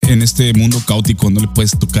en este mundo caótico no le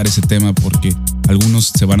puedes tocar ese tema porque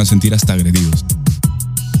algunos se van a sentir hasta agredidos.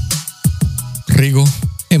 Rigo,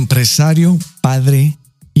 empresario, padre,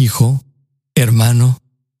 hijo, hermano.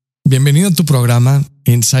 Bienvenido a tu programa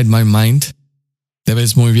Inside My Mind. ¿Te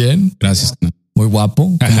ves muy bien? Gracias. Muy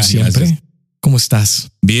guapo, como siempre. Gracias. ¿Cómo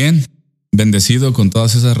estás? Bien, bendecido con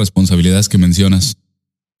todas esas responsabilidades que mencionas.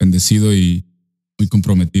 Bendecido y muy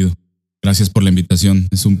comprometido. Gracias por la invitación.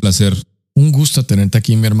 Es un placer. Un gusto tenerte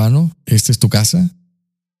aquí, mi hermano. Esta es tu casa.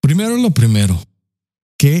 Primero lo primero.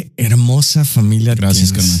 Qué hermosa familia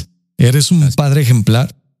Gracias, tienes. carnal. Eres un Gracias. padre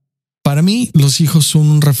ejemplar. Para mí, los hijos son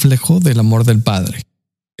un reflejo del amor del padre.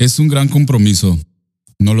 Es un gran compromiso.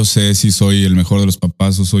 No lo sé si soy el mejor de los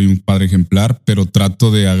papás o soy un padre ejemplar, pero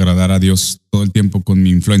trato de agradar a Dios todo el tiempo con mi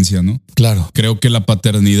influencia, ¿no? Claro. Creo que la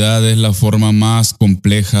paternidad es la forma más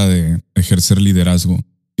compleja de ejercer liderazgo.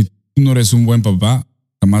 Si tú no eres un buen papá,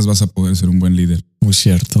 jamás vas a poder ser un buen líder. Muy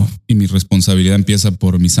cierto. Y mi responsabilidad empieza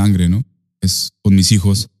por mi sangre, ¿no? Es con mis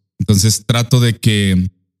hijos. Entonces trato de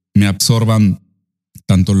que me absorban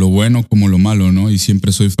tanto lo bueno como lo malo, ¿no? Y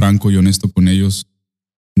siempre soy franco y honesto con ellos.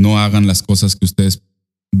 No hagan las cosas que ustedes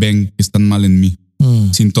ven que están mal en mí.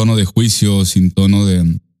 Sin tono de juicio, sin tono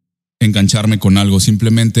de engancharme con algo.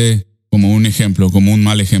 Simplemente como un ejemplo, como un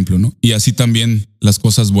mal ejemplo, ¿no? Y así también las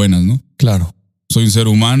cosas buenas, ¿no? Claro. Soy un ser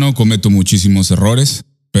humano, cometo muchísimos errores,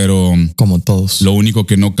 pero Como todos. lo único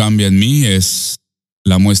que no cambia en mí es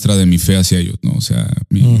la muestra de mi fe hacia ellos, ¿no? O sea,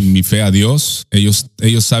 mi fe a Dios. Ellos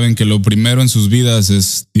saben que lo primero en sus vidas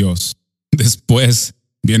es Dios. Después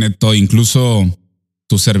viene todo, incluso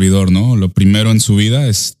tu servidor, ¿no? Lo primero en su vida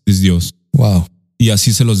es Dios. Wow. Y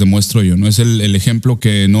así se los demuestro yo, ¿no? Es el ejemplo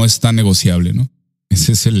que no es tan negociable, ¿no?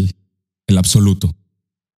 Ese es el absoluto.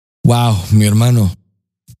 Wow, mi hermano.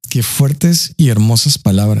 Qué fuertes y hermosas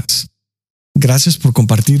palabras. Gracias por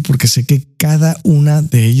compartir, porque sé que cada una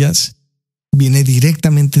de ellas viene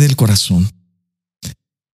directamente del corazón.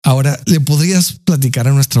 Ahora, ¿le podrías platicar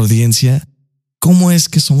a nuestra audiencia cómo es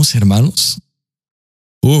que somos hermanos?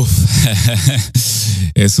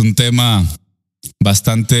 Es un tema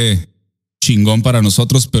bastante chingón para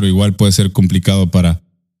nosotros, pero igual puede ser complicado para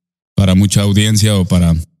mucha audiencia o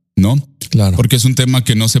para, ¿no? Claro. Porque es un tema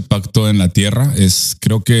que no se pactó en la tierra.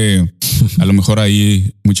 Creo que a lo mejor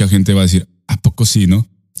ahí mucha gente va a decir, ¿a poco sí, no?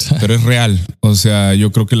 Pero es real. O sea,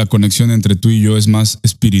 yo creo que la conexión entre tú y yo es más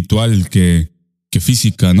espiritual que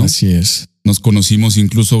física, ¿no? Así es. Nos conocimos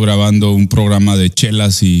incluso grabando un programa de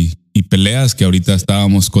chelas y peleas que ahorita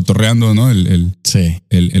estábamos cotorreando, ¿no? Sí.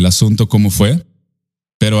 El asunto, cómo fue.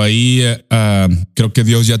 Pero ahí creo que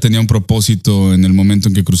Dios ya tenía un propósito en el momento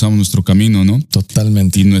en que cruzamos nuestro camino, ¿no?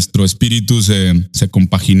 Totalmente. Y nuestro espíritu se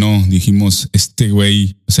compaginó. Dijimos, este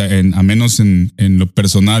güey, o sea, a menos en lo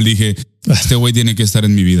personal dije, este güey tiene que estar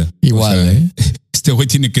en mi vida. Igual, o sea, ¿eh? Este güey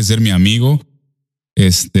tiene que ser mi amigo.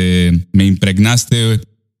 Me impregnaste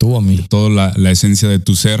Tú a mí. toda la esencia de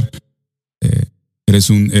tu ser. Eres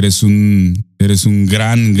un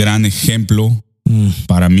gran ejemplo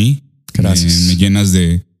para mí. Gracias. Me llenas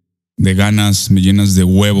de ganas, me llenas de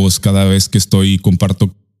huevos cada vez que estoy y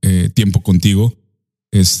comparto tiempo contigo.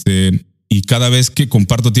 Y cada vez que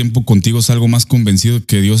comparto tiempo contigo salgo más convencido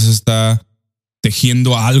que Dios está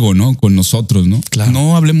tejiendo algo, ¿no? Con nosotros, ¿no? Claro.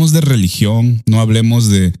 No hablemos de religión, no hablemos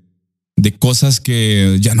de cosas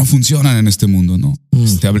que ya no funcionan en este mundo, ¿no?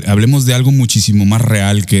 Hablemos de algo muchísimo más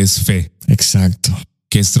real, que es fe, Exacto.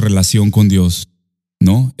 que es relación con Dios,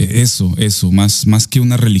 ¿no? Eso, más que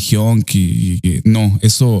una religión, no,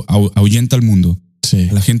 eso ahuyenta al mundo. Sí.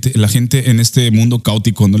 La gente en este mundo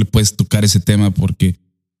caótico no le puedes tocar ese tema porque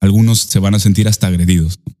algunos se van a sentir hasta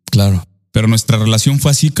agredidos, ¿no? Claro. Pero nuestra relación fue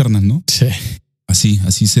así, carnal, ¿no? Sí.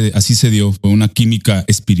 Así se dio, fue una química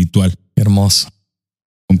espiritual, Hermoso.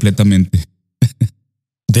 completamente.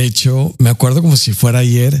 De hecho, me acuerdo como si fuera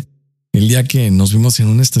ayer, el día que nos vimos en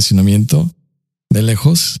un estacionamiento de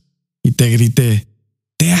lejos y te grité,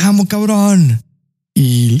 te amo, cabrón.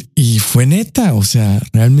 Y fue neta, o sea,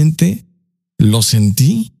 realmente lo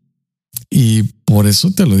sentí y por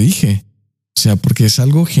eso te lo dije. O sea, porque es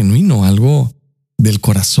algo genuino, algo del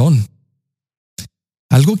corazón.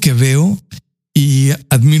 Algo que veo y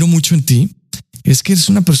admiro mucho en ti es que eres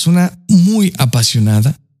una persona muy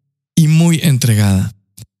apasionada y muy entregada.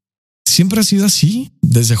 ¿Siempre has sido así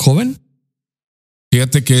desde joven?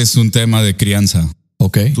 Fíjate que es un tema de crianza.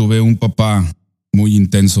 Ok. Tuve un papá muy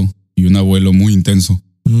intenso y un abuelo muy intenso.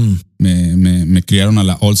 Me criaron a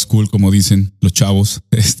la old school, como dicen los chavos.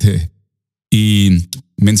 Y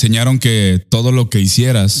me enseñaron que todo lo que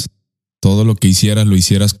hicieras, lo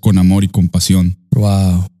hicieras con amor y con pasión.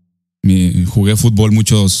 Wow. Jugué fútbol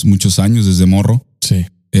muchos años desde morro. Sí.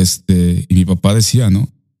 Y mi papá decía, ¿no?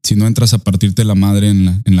 Si no entras a partirte la madre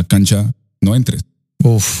en la cancha, no entres.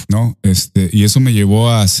 Uf. ¿No? Y eso me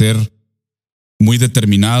llevó a ser muy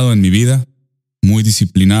determinado en mi vida, muy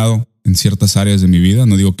disciplinado en ciertas áreas de mi vida.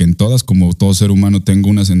 No digo que en todas, como todo ser humano tengo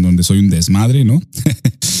unas en donde soy un desmadre, ¿no?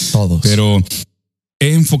 Todos. Pero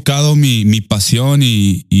he enfocado mi pasión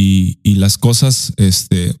y las cosas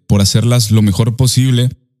por hacerlas lo mejor posible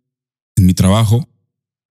en mi trabajo.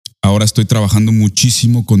 Ahora estoy trabajando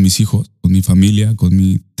muchísimo con mis hijos, con mi familia, con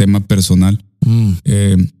mi tema personal.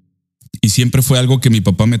 Y siempre fue algo que mi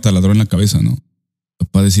papá me taladró en la cabeza, ¿no? Mi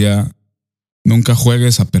papá decía, nunca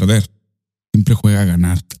juegues a perder, siempre juega a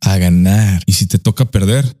ganar. A ganar. Y si te toca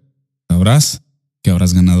perder, sabrás que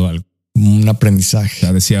habrás ganado algo. Un aprendizaje. O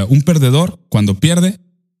sea, decía, un perdedor cuando pierde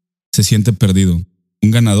se siente perdido.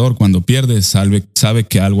 Un ganador cuando pierde sabe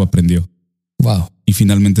que algo aprendió. Wow. Y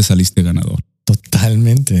finalmente saliste ganador.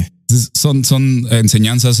 Totalmente. Entonces, son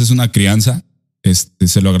enseñanzas, es una crianza.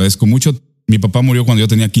 Se lo agradezco mucho. Mi papá murió cuando yo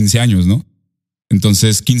tenía 15 años, ¿no?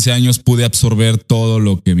 Entonces, 15 años pude absorber todo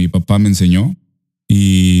lo que mi papá me enseñó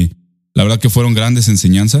y la verdad que fueron grandes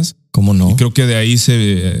enseñanzas. ¿Cómo no? Y creo que de ahí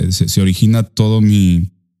se origina todo mi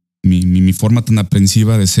forma tan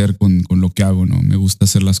aprensiva de ser con lo que hago, ¿no? Me gusta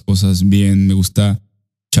hacer las cosas bien, me gusta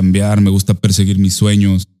chambear, me gusta perseguir mis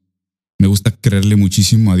sueños, me gusta creerle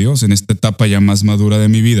muchísimo a Dios. En esta etapa ya más madura de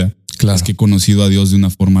mi vida, claro, es que he conocido a Dios de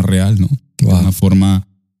una forma real, ¿no? Wow. De una forma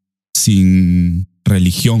sin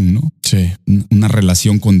religión, ¿no? Sí. Una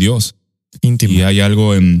relación con Dios. Íntimo. Y hay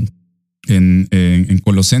algo en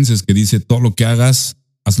Colosenses que dice, todo lo que hagas,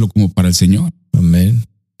 hazlo como para el Señor. Amén.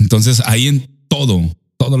 Entonces ahí en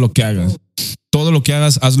todo lo que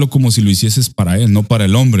hagas, hazlo como si lo hicieses para Él, no para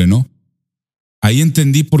el hombre, ¿no? Ahí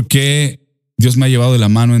entendí por qué Dios me ha llevado de la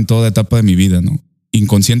mano en toda etapa de mi vida, ¿no?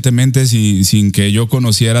 Inconscientemente, sin que yo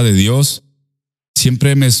conociera de Dios,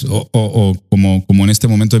 siempre como en este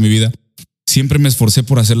momento de mi vida, siempre me esforcé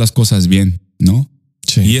por hacer las cosas bien, ¿no?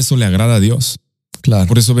 Sí. Y eso le agrada a Dios. Claro.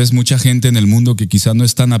 Por eso ves mucha gente en el mundo que quizá no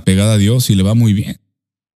es tan apegada a Dios y le va muy bien.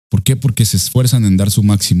 ¿Por qué? Porque se esfuerzan en dar su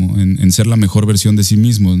máximo, en ser la mejor versión de sí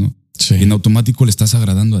mismos, ¿no? Sí. Y en automático le estás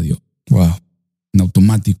agradando a Dios. Wow. En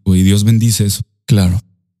automático. Y Dios bendice eso. Claro.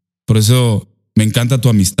 Por eso me encanta tu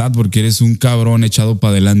amistad, porque eres un cabrón echado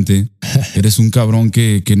para adelante. Eres un cabrón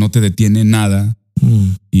que no te detiene nada.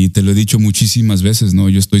 Y te lo he dicho muchísimas veces, ¿no?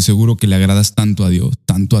 Yo estoy seguro que le agradas tanto a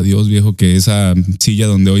Dios, viejo, que esa silla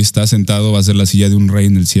donde hoy estás sentado va a ser la silla de un rey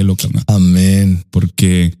en el cielo, carnal. Amén.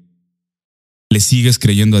 Porque le sigues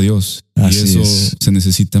creyendo a Dios. Así y eso es. se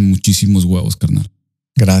necesitan muchísimos huevos, carnal.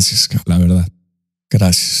 Gracias, cabrón. La verdad.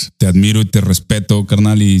 Gracias. Te admiro y te respeto,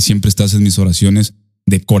 carnal, y siempre estás en mis oraciones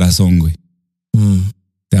de corazón, güey.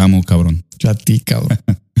 Te amo, cabrón. Yo a ti, cabrón.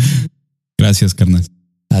 Gracias, carnal.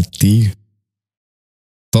 A ti.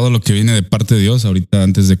 Todo lo que viene de parte de Dios, ahorita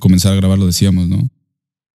antes de comenzar a grabar lo decíamos, ¿no?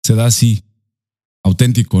 Se da así,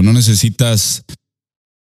 auténtico. No necesitas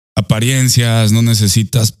apariencias, no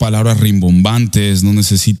necesitas palabras rimbombantes, no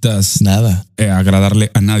necesitas nada agradarle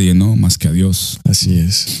a nadie, ¿no? Más que a Dios. Así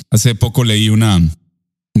es. Hace poco leí un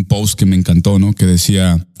post que me encantó, ¿no? Que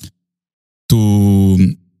decía, tu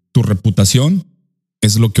reputación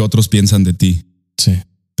es lo que otros piensan de ti. Sí.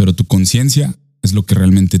 Pero tu conciencia es lo que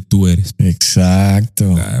realmente tú eres.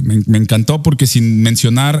 Exacto. Me encantó porque sin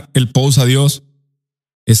mencionar el post a Dios,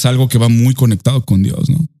 es algo que va muy conectado con Dios,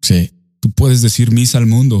 ¿no? Sí. Tú puedes decir misa al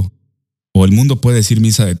mundo, o el mundo puede decir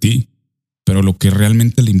misa de ti, pero lo que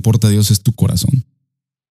realmente le importa a Dios es tu corazón.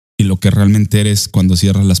 Y lo que realmente eres cuando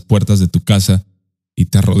cierras las puertas de tu casa y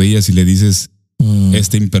te arrodillas y le dices,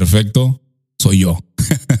 este imperfecto soy yo.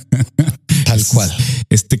 Tal cual.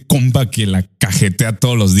 Este compa que la cajetea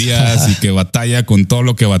todos los días y que batalla con todo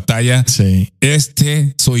lo que batalla. Sí.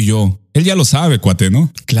 Este soy yo. Él ya lo sabe, cuate,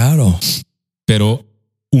 ¿no? Claro. Pero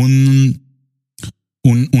una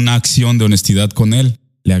acción de honestidad con él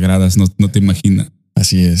le agradas, no te imaginas.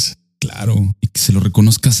 Así es. Claro. Y que se lo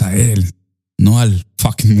reconozcas a él, no al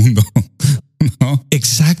fucking mundo. ¿No?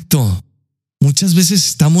 Exacto. Muchas veces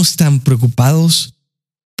estamos tan preocupados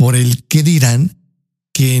por el qué dirán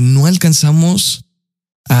que no alcanzamos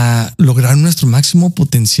a lograr nuestro máximo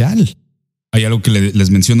potencial. Hay algo que les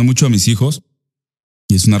menciono mucho a mis hijos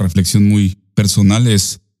y es una reflexión muy personal,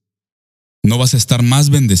 es no vas a estar más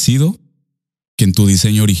bendecido que en tu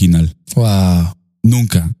diseño original. Wow.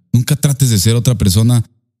 Nunca trates de ser otra persona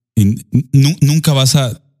y nunca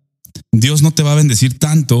Dios no te va a bendecir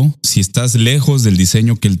tanto si estás lejos del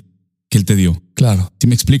diseño que Él te dio. Claro. ¿Sí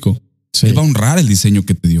me explico? Sí. Él va a honrar el diseño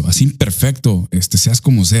que te dio, así imperfecto, seas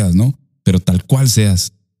como seas, ¿no? Pero tal cual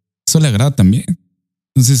seas. Eso le agrada también.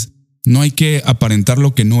 Entonces, no hay que aparentar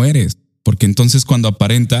lo que no eres. Porque entonces cuando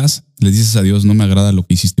aparentas, le dices a Dios, no me agrada lo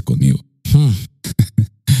que hiciste conmigo.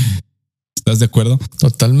 ¿Estás de acuerdo?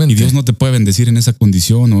 Totalmente. Y Dios no te puede bendecir en esa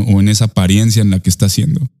condición o en esa apariencia en la que está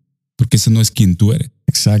haciendo. Porque ese no es quien tú eres.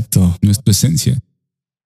 Exacto. No es tu esencia.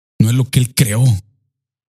 No es lo que Él creó.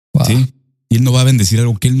 Wow. ¿Sí? Y Él no va a bendecir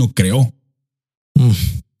algo que Él no creó.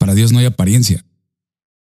 Para Dios no hay apariencia.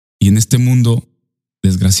 Y en este mundo,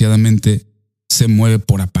 desgraciadamente, se mueve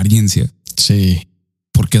por apariencia. Sí.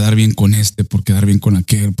 Por quedar bien con por quedar bien con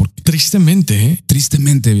aquel. Tristemente, ¿eh?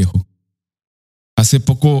 Tristemente, viejo. Hace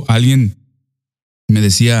poco alguien me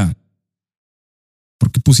decía,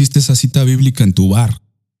 ¿por qué pusiste esa cita bíblica en tu bar?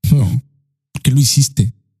 No. ¿Por qué lo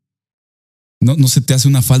hiciste? No se te hace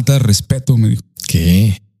una falta de respeto, me dijo.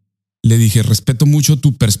 ¿Qué? Le dije, respeto mucho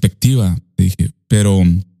tu perspectiva. Le dije, pero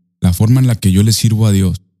la forma en la que yo le sirvo a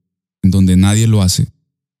Dios, en donde nadie lo hace,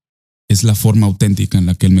 es la forma auténtica en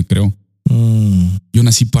la que Él me creó. Yo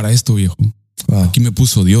nací para esto, viejo. Wow. Aquí me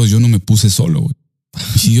puso Dios, yo no me puse solo, güey.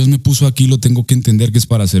 Y si Dios me puso aquí, lo tengo que entender que es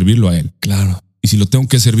para servirlo a Él. Claro. Y si lo tengo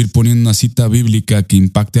que servir poniendo una cita bíblica que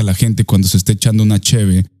impacte a la gente cuando se esté echando una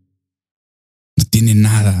cheve, no tiene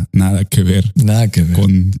nada que ver. Nada que ver.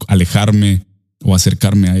 Con alejarme o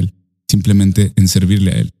acercarme a Él. Simplemente en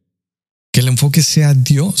servirle a Él. Que el enfoque sea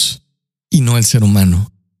Dios y no el ser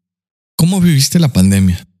humano. ¿Cómo viviste la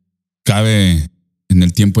pandemia? Cabe en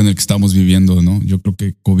el tiempo en el que estamos viviendo, ¿no? Yo creo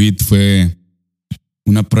que COVID fue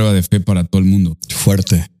una prueba de fe para todo el mundo.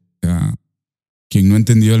 Fuerte. O sea, quien no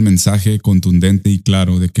entendió el mensaje contundente y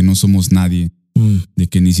claro de que no somos nadie, de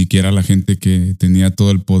que ni siquiera la gente que tenía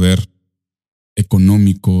todo el poder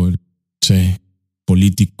económico, sí,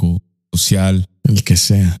 político, social, el que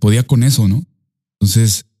sea, podía con eso, ¿no?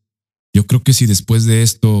 Entonces, yo creo que si después de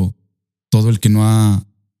esto, todo el que no ha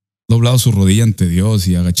doblado su rodilla ante Dios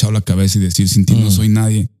y agachado la cabeza y decir, sin ti no soy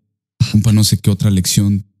nadie, compa, no sé qué otra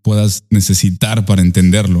lección puedas necesitar para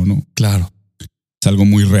entenderlo, ¿no? Claro. Es algo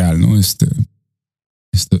muy real, ¿no? Este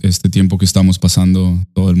tiempo que estamos pasando,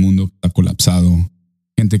 todo el mundo ha colapsado.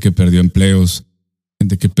 Gente que perdió empleos,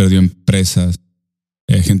 gente que perdió empresas,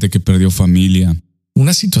 gente que perdió familia.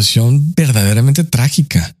 Una situación verdaderamente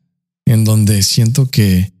trágica, en donde siento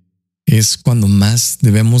que es cuando más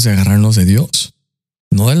debemos de agarrarnos de Dios,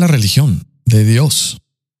 no de la religión, de Dios.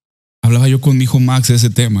 Hablaba yo con mi hijo Max de ese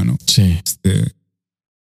tema, ¿no? Sí.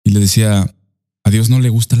 Y le decía, a Dios no le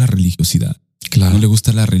gusta la religiosidad. Claro. No le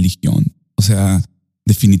gusta la religión. O sea,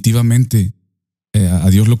 definitivamente a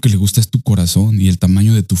Dios lo que le gusta es tu corazón y el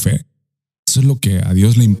tamaño de tu fe. Eso es lo que a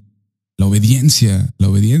Dios la obediencia.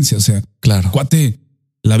 O sea, claro. Cuate,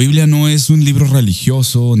 la Biblia no es un libro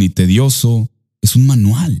religioso ni tedioso, es un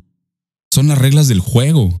manual. Son las reglas del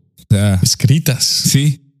juego. O sea, escritas.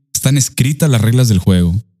 Sí, están escritas las reglas del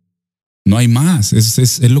juego. No hay más.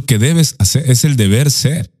 Es lo que debes hacer, es el deber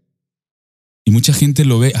ser. Y mucha gente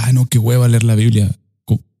lo ve, no, qué hueva leer la Biblia.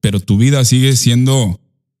 Pero tu vida sigue siendo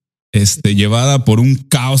llevada por un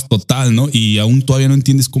caos total, ¿no? Y aún todavía no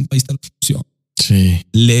entiendes cómo ahí está la solución. Sí.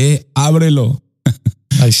 Lee, ábrelo.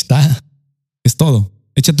 Ahí está. Es todo.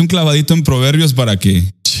 Échate un clavadito en Proverbios para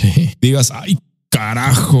que digas, ay,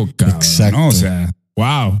 carajo, cabrón. Exacto. ¿No? O sea,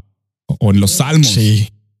 wow. O en los Salmos. Sí.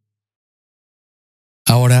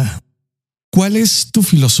 Ahora, ¿cuál es tu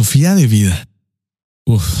filosofía de vida?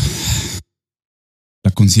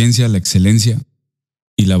 La conciencia, la excelencia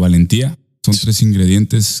y la valentía son 3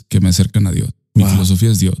 ingredientes que me acercan a Dios. Mi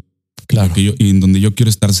filosofía es Dios. Claro. Y en donde yo quiero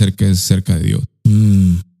estar cerca es cerca de Dios.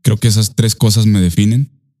 Creo que esas 3 cosas me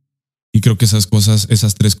definen y creo que esas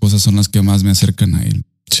 3 cosas son las que más me acercan a Él.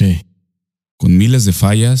 Sí. Con miles de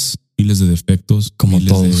fallas, miles de defectos, como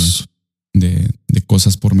miles todos, de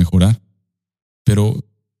cosas por mejorar. Pero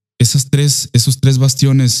esos 3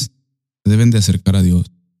 bastiones deben de acercar a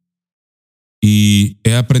Dios. Y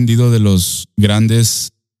he aprendido de los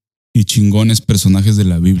grandes y chingones personajes de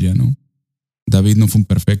la Biblia, ¿no? David no fue un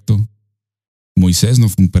perfecto. Moisés no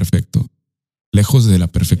fue un perfecto. Lejos de la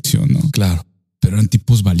perfección, ¿no? Claro. Pero eran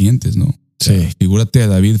tipos valientes, ¿no? Sí. Figúrate a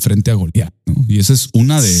David frente a Goliat, ¿no? Y esa es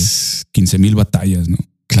una de 15,000 batallas, ¿no?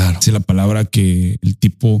 Claro. Dice la palabra que el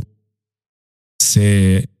tipo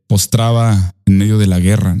se postraba en medio de la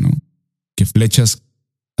guerra, ¿no? Que flechas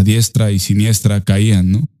a diestra y siniestra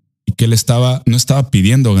caían, ¿no? Y que él no estaba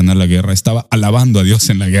pidiendo ganar la guerra, estaba alabando a Dios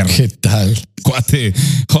en la guerra. ¿Qué tal? Cuate,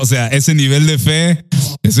 o sea, ese nivel de fe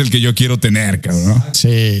es el que yo quiero tener, cabrón, ¿no?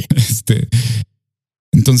 Sí.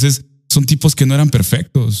 Entonces, son tipos que no eran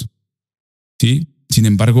perfectos, ¿sí? Sin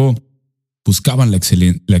embargo, buscaban la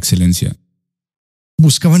excelencia.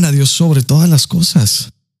 Buscaban a Dios sobre todas las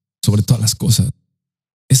cosas. Sobre todas las cosas.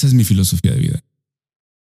 Esa es mi filosofía de vida.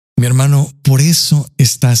 Mi hermano, por eso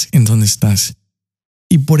estás en donde estás.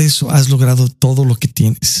 y por eso has logrado todo lo que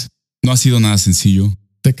tienes. No ha sido nada sencillo.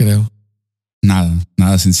 Te creo.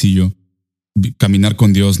 Nada sencillo. Caminar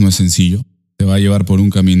con Dios no es sencillo. Te va a llevar por un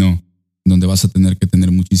camino donde vas a tener que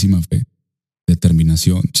tener muchísima fe,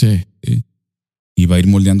 determinación. Sí. ¿Sí? Y va a ir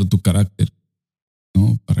moldeando tu carácter,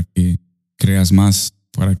 ¿no? Para que creas más,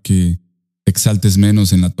 para que te exaltes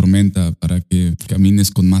menos en la tormenta, para que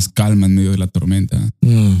camines con más calma en medio de la tormenta.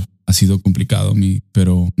 Ha sido complicado,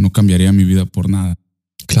 pero no cambiaría mi vida por nada.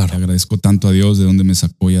 Claro. Le agradezco tanto a Dios de dónde me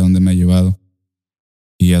sacó y a dónde me ha llevado.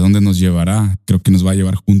 Y a dónde nos llevará. Creo que nos va a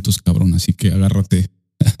llevar juntos, cabrón. Así que agárrate.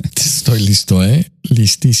 Estoy listo,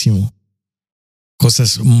 listísimo.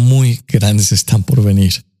 Cosas muy grandes están por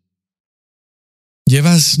venir.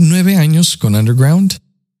 Llevas 9 años con Underground.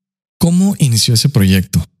 ¿Cómo inició ese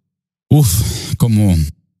proyecto? Como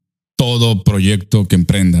todo proyecto que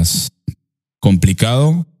emprendas.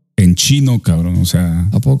 Complicado en chino, cabrón. O sea,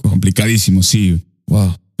 ¿A poco? Complicadísimo, sí.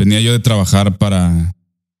 Wow. Venía yo de trabajar para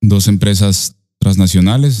 2 empresas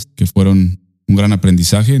transnacionales que fueron un gran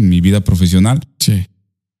aprendizaje en mi vida profesional. Sí.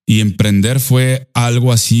 Y emprender fue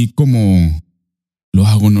algo así como lo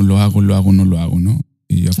hago, no lo hago, lo hago, no lo hago, ¿no?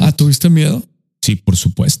 Y ya, ¿tuviste miedo? Sí, por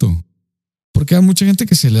supuesto. Porque hay mucha gente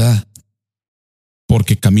que se le da.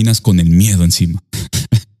 Porque caminas con el miedo encima.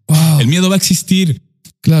 Wow. El miedo va a existir.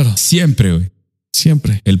 Claro. Siempre, güey.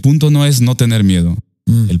 Siempre. El punto no es no tener miedo.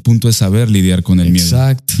 El punto es saber lidiar con el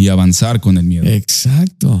miedo y avanzar con el miedo.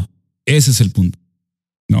 Exacto. Ese es el punto,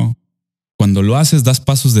 ¿no? Cuando lo haces, das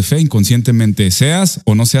pasos de fe inconscientemente, seas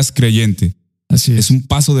o no seas creyente. Así es un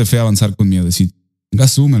paso de fe avanzar con miedo. Decir, venga,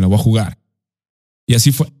 me la voy a jugar. Y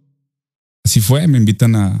así fue. Así fue. Me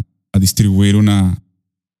invitan a distribuir una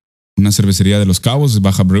cervecería de Los Cabos,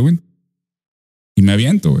 Baja Brewing. Y me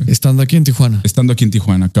aviento, güey. Estando aquí en Tijuana. Estando aquí en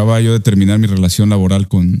Tijuana. Acaba yo de terminar mi relación laboral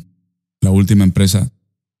con la última empresa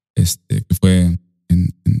que fue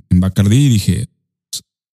en Bacardí, y dije,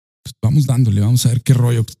 pues vamos dándole, vamos a ver qué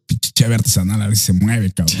rollo, pinche chévere artesanal, a ver si se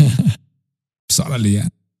mueve, cabrón. Pues órale, ya.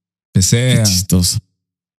 Empecé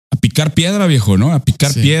a picar piedra, viejo, ¿no? A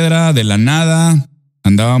picar piedra de la nada.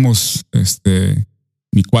 Andábamos,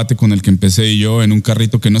 mi cuate con el que empecé y yo, en un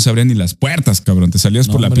carrito que no se abrían ni las puertas, cabrón. Te salías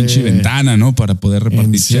por la pinche ventana, ¿no? Para poder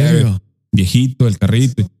repartir chévere. Viejito, el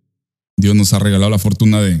carrito. Dios nos ha regalado la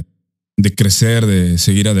fortuna de crecer, de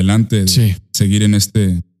seguir adelante, de seguir en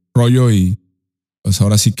este rollo, y pues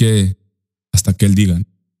ahora sí que hasta que Él diga.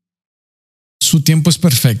 Su tiempo es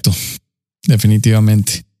perfecto,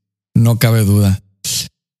 definitivamente. No cabe duda.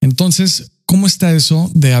 Entonces, ¿cómo está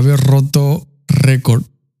eso de haber roto récord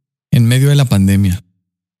en medio de la pandemia?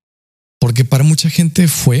 Porque para mucha gente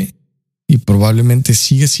fue y probablemente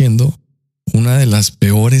sigue siendo una de las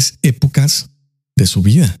peores épocas de su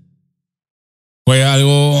vida. Fue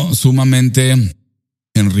algo sumamente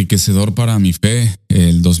enriquecedor para mi fe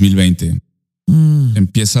el 2020.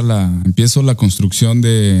 Empiezo la construcción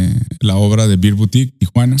de la obra de Beer Boutique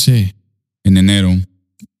Tijuana en enero.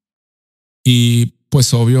 Y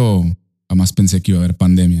pues obvio, jamás pensé que iba a haber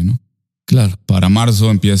pandemia, ¿no? Claro. Para marzo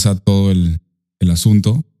empieza todo el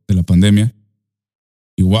asunto de la pandemia.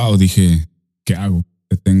 Y wow, dije, ¿qué hago?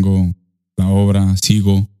 Tengo la obra,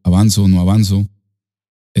 sigo, avanzo, no avanzo.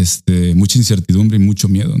 Mucha incertidumbre y mucho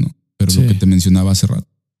miedo, ¿no? Pero lo que te mencionaba hace rato.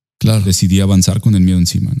 Claro. Decidí avanzar con el miedo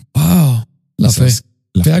encima, ¿no? Wow. La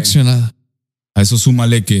fe accionada. A eso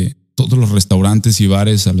súmale que todos los restaurantes y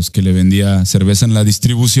bares a los que le vendía cerveza en la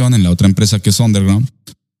distribución, en la otra empresa que es Underground,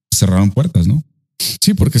 cerraron puertas, ¿no?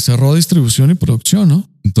 Sí, porque cerró distribución y producción, ¿no?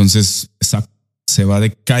 Entonces, se va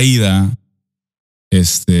de caída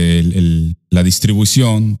la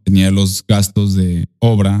distribución, tenía los gastos de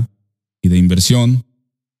obra y de inversión.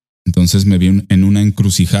 Entonces me vi en una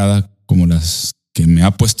encrucijada como las que me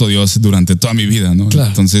ha puesto Dios durante toda mi vida, ¿no? Claro.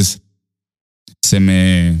 Entonces se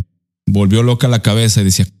me volvió loca la cabeza y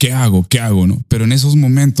decía, ¿qué hago? ¿Qué hago? ¿No? Pero en esos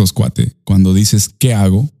momentos, cuate, cuando dices, ¿qué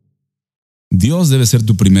hago? Dios debe ser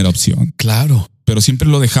tu primera opción. Claro. Pero siempre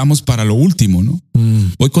lo dejamos para lo último, ¿no?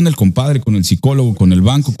 Voy con el compadre, con el psicólogo, con el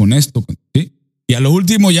banco, con esto, ¿sí? Y a lo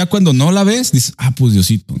último, ya cuando no la ves, dices, pues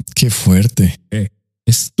Diosito. Qué fuerte.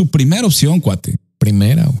 Es tu primera opción, cuate.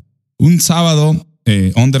 Primera. Un sábado,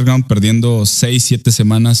 Underground perdiendo 6, 7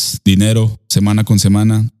 semanas, dinero, semana con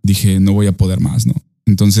semana, dije, no voy a poder más, ¿no?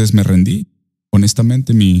 Entonces me rendí.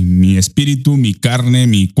 Honestamente, mi espíritu, mi carne,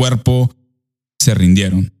 mi cuerpo se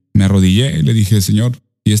rindieron. Me arrodillé y le dije, Señor,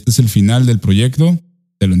 si este es el final del proyecto,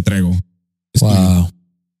 te lo entrego. Wow.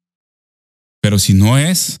 Pero si no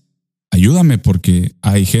es, ayúdame, porque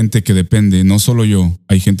hay gente que depende, no solo yo,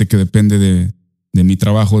 hay gente que depende de mi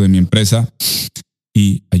trabajo, de mi empresa,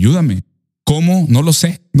 y ayúdame. ¿Cómo? No lo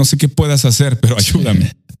sé. No sé qué puedas hacer, pero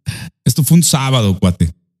ayúdame. Esto fue un sábado,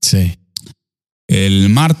 cuate. Sí. El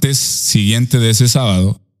martes siguiente de ese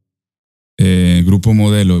sábado, Grupo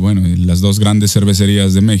Modelo, bueno, las dos grandes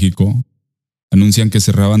cervecerías de México anuncian que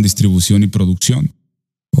cerraban distribución y producción.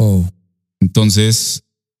 Oh. Entonces,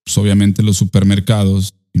 pues obviamente los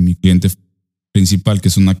supermercados y mi cliente principal, que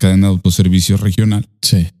es una cadena de autoservicio regional,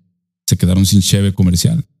 Sí. se quedaron sin cheve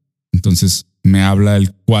comercial. Entonces me habla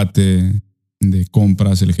el cuate de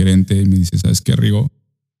compras, el gerente, y me dice, ¿sabes qué, Rigo?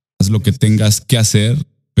 Haz lo que tengas que hacer,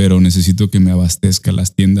 pero necesito que me abastezca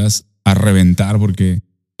las tiendas a reventar porque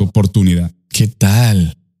oportunidad. ¿Qué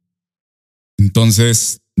tal?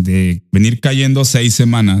 Entonces, de venir cayendo 6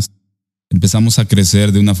 semanas, empezamos a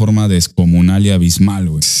crecer de una forma descomunal y abismal,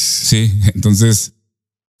 güey. Sí, entonces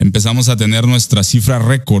empezamos a tener nuestra cifra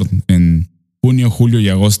récord en junio, julio y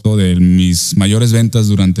agosto de mis mayores ventas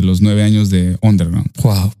durante los 9 años de Underground.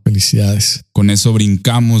 Wow, felicidades. Con eso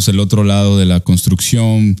brincamos el otro lado de la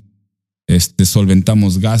construcción,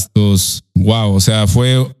 solventamos gastos. Wow, o sea,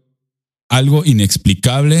 fue algo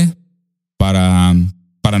inexplicable para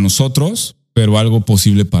nosotros, pero algo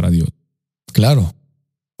posible para Dios. Claro.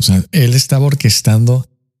 O sea, él estaba orquestando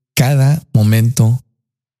cada momento.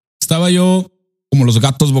 Estaba yo como los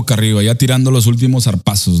gatos boca arriba, ya tirando los últimos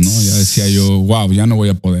zarpazos, ¿no? Ya decía yo, wow, ya no voy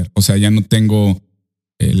a poder. O sea, ya no tengo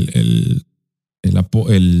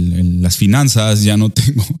las finanzas, ya no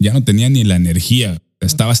tenía ni la energía.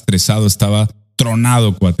 Estaba estresado, estaba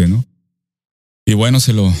tronado, cuate, ¿no? Y bueno,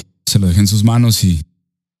 se lo dejé en sus manos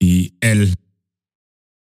y él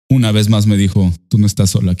una vez más me dijo, tú no estás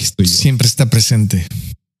solo, aquí estoy yo. Siempre está presente.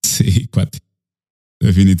 Sí, cuate.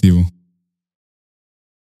 Definitivo.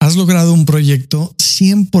 Has logrado un proyecto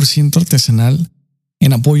 100% artesanal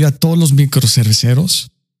en apoyo a todos los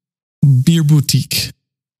microcerveceros. Beer Boutique.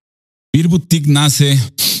 Beer Boutique nace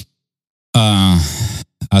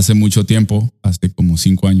hace mucho tiempo, hace como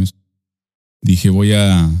 5 años. Dije,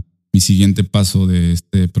 mi siguiente paso de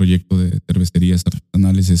este proyecto de cervecerías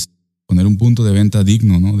artesanales es poner un punto de venta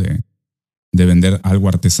digno, ¿no? De vender algo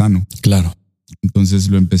artesano. Claro. Entonces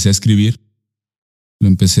lo empecé a escribir, lo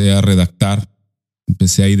empecé a redactar,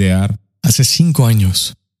 empecé a idear. Hace 5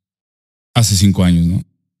 años. Hace 5 años, ¿no?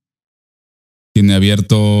 Tiene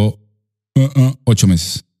abierto 8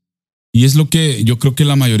 meses. Y es lo que yo creo que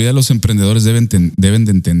la mayoría de los emprendedores deben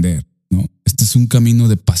de entender, ¿no? Este es un camino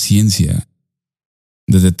de paciencia,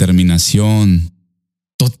 de determinación.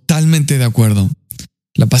 Totalmente de acuerdo.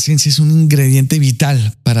 La paciencia es un ingrediente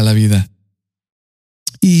vital para la vida.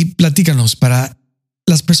 Y platícanos, para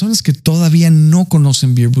las personas que todavía no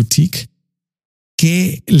conocen Beer Boutique,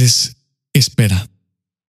 ¿qué les espera?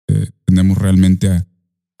 Tenemos realmente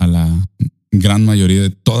a la gran mayoría de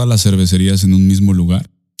todas las cervecerías en un mismo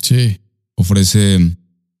lugar. Sí. Ofrece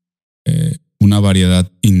una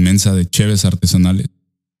variedad inmensa de cheves artesanales,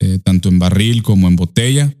 tanto en barril como en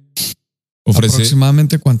botella. Ofrece,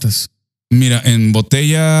 ¿aproximadamente cuántas? Mira, en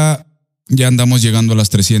botella ya andamos llegando a las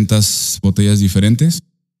 300 botellas diferentes.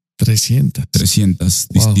 300. 300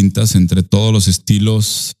 Wow. distintas entre todos los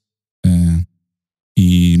estilos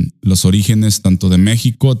y los orígenes, tanto de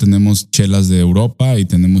México, tenemos chelas de Europa y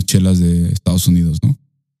tenemos chelas de Estados Unidos, ¿no?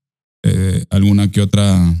 Alguna que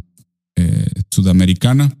otra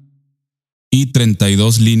sudamericana y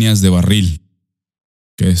 32 líneas de barril,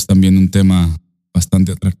 que es también un tema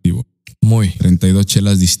bastante atractivo. Muy. 32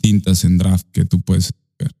 chelas distintas en draft que tú puedes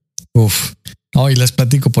ver. Uf. No, y les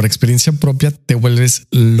platico, por experiencia propia te vuelves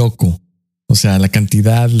loco. O sea, la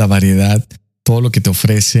cantidad, la variedad, todo lo que te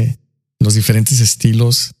ofrece, los diferentes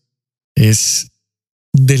estilos, es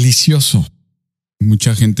delicioso.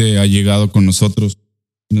 Mucha gente ha llegado con nosotros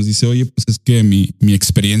y nos dice, oye, pues es que mi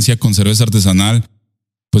experiencia con cerveza artesanal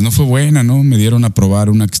pues no fue buena, ¿no? Me dieron a probar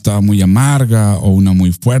una que estaba muy amarga o una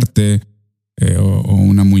muy fuerte o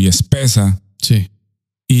una muy espesa. Sí.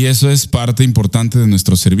 Y eso es parte importante de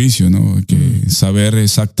nuestro servicio, ¿no? Que saber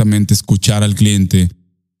exactamente escuchar al cliente,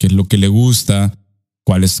 qué es lo que le gusta,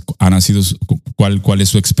 cuál es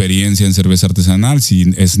su experiencia en cerveza artesanal,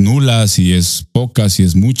 si es nula, si es poca, si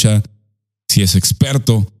es mucha, si es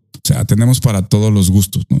experto. O sea, tenemos para todos los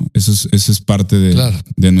gustos, ¿no? Eso es parte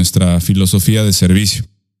de nuestra filosofía de servicio.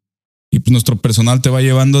 Y pues nuestro personal te va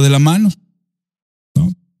llevando de la mano,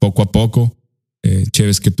 ¿no? Poco a poco.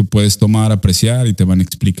 Cheves que tú puedes tomar, apreciar y te van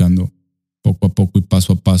explicando poco a poco y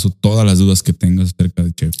paso a paso todas las dudas que tengas acerca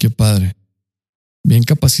de cheves. Qué padre. Bien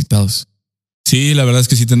capacitados. Sí, la verdad es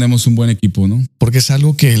que sí tenemos un buen equipo, ¿no? Porque es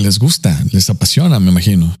algo que les gusta, les apasiona, me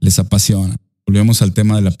imagino. Les apasiona. Volvemos al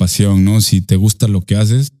tema de la pasión, ¿no? Si te gusta lo que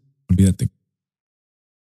haces, olvídate.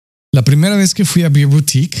 La primera vez que fui a Beer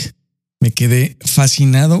Boutique, me quedé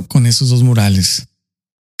fascinado con esos 2 murales.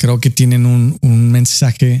 creo que tienen un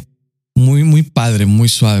mensaje muy, muy padre, muy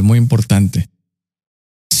suave, muy importante.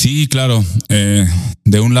 Sí, claro.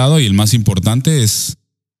 De un lado, y el más importante es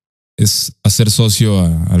hacer socio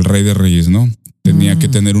al Rey de Reyes, ¿no? Tenía que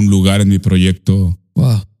tener un lugar en mi proyecto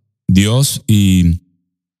Wow. Dios y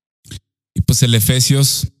pues el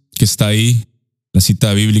Efesios que está ahí, la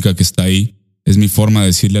cita bíblica que está ahí, es mi forma de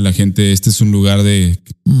decirle a la gente, este es un lugar de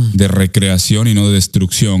recreación y no de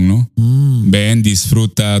destrucción, ¿no? Ven,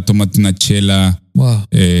 disfruta, tómate una chela, Wow.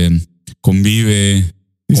 Convive,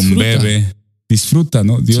 Disfruta. conbebe, disfruta,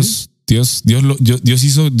 ¿no? Dios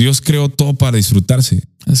creó todo para disfrutarse.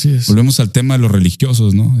 Así es. Volvemos al tema de los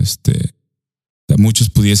religiosos, ¿no? Muchos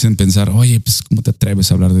pudiesen pensar, oye, pues, ¿cómo te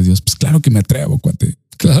atreves a hablar de Dios? Pues claro que me atrevo, cuate.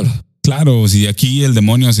 Claro. Claro, si aquí el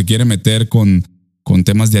demonio se quiere meter con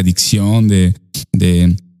temas de adicción, de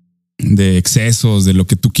excesos, de lo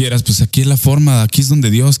que tú quieras, pues aquí es la forma, aquí es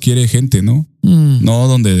donde Dios quiere gente, ¿no? No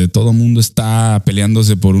donde todo el mundo está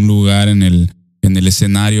peleándose por un lugar en el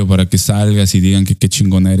escenario para que salgas y digan que qué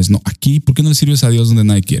chingona eres. No, aquí, ¿por qué no le sirves a Dios donde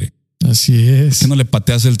nadie quiere? Así ¿Por es. qué no le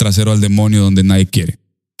pateas el trasero al demonio donde nadie quiere?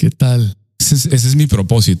 ¿Qué tal? Ese es mi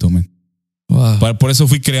propósito, man. Wow. Por eso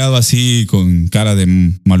fui creado así, con cara de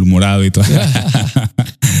malhumorado y todo.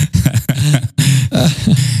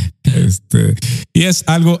 Y es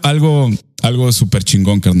algo súper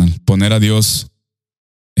chingón, carnal. Poner a Dios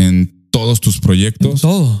en todos tus proyectos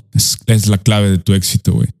Todo. es la clave de tu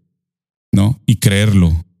éxito, güey. ¿No? Y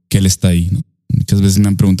creerlo, que Él está ahí, ¿no? Muchas veces me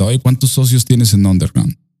han preguntado, oye, ¿cuántos socios tienes en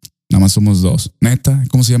Underground? Nada más somos 2. ¿Neta?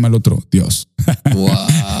 ¿Cómo se llama el otro? Dios. Wow.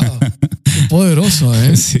 Qué poderoso,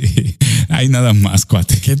 ¿eh? Sí, hay nada más,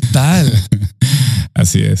 cuate. ¿Qué tal?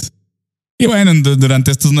 Así es. Y bueno, durante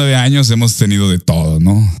estos 9 años hemos tenido de todo,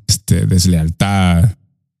 ¿no? Deslealtad,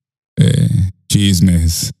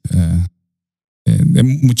 chismes, de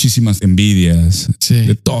muchísimas envidias, Sí.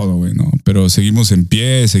 de todo, güey, ¿no? Pero seguimos en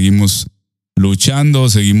pie, seguimos luchando,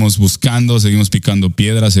 seguimos buscando, seguimos picando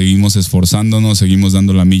piedras, seguimos esforzándonos, seguimos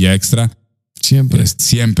dando la milla extra. Siempre.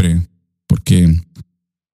 Siempre, porque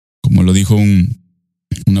como lo dijo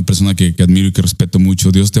una persona que admiro y que respeto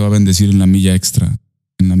mucho, Dios te va a bendecir en la milla extra,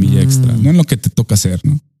 no en lo que te toca hacer,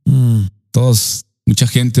 ¿no? Todos, mucha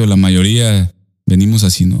gente o la mayoría venimos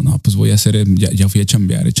así, no, pues voy a hacer, ya fui a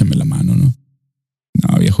chambear, échame la mano, ¿no?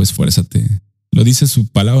 No, viejo, esfuérzate. Lo dice su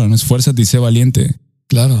palabra, ¿no? Esfuérzate y sé valiente.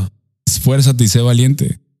 Claro. Esfuérzate y sé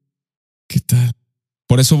valiente. ¿Qué tal?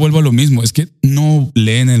 Por eso vuelvo a lo mismo, es que no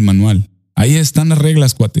leen el manual. Ahí están las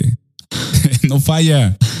reglas, cuate. No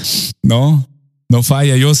falla, no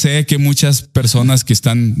falla. Yo sé que muchas personas que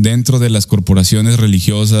están dentro de las corporaciones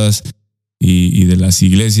religiosas y de las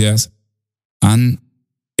iglesias han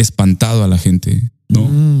espantado a la gente, ¿no?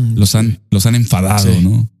 Los han enfadado, Sí.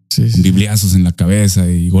 ¿no? Sí, Con sí. bibliazos en la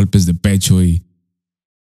cabeza y golpes de pecho.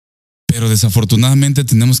 Pero desafortunadamente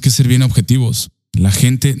tenemos que ser bien objetivos. La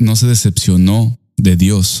gente no se decepcionó de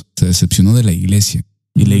Dios, se decepcionó de la iglesia.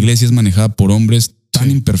 Y la iglesia es manejada por hombres tan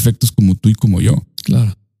Sí. imperfectos como tú y como yo.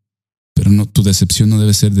 Claro. Pero no, tu decepción no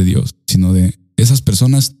debe ser de Dios, sino de esas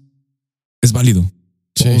personas. Es válido.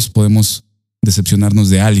 Sí. Todos podemos decepcionarnos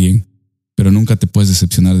de alguien, pero nunca te puedes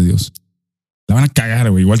decepcionar de Dios. La van a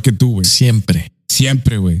cagar, güey, igual que tú, güey. Siempre.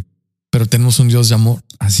 Siempre, güey. Pero tenemos un Dios de amor.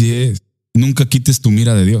 Así es. Nunca quites tu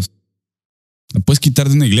mira de Dios. La puedes quitar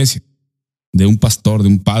de una iglesia, de un pastor, de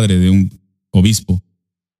un padre, de un obispo,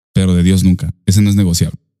 pero de Dios nunca. Ese no es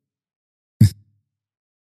negociable.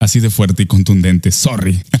 Así de fuerte y contundente.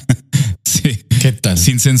 Sorry. Sí. ¿Qué tal?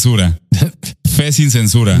 Sin censura. Fe sin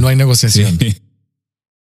censura. No hay negociación. Sí.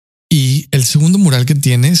 Y el segundo mural que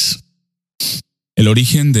tienes, El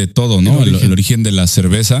origen de todo, ¿no? El origen de la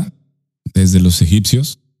cerveza, desde los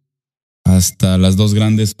egipcios hasta las 2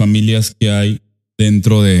 grandes familias que hay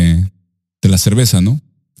dentro de la cerveza, ¿no?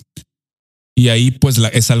 Y ahí pues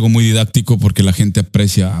es algo muy didáctico porque la gente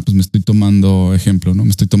aprecia, pues me estoy tomando, ejemplo, ¿no?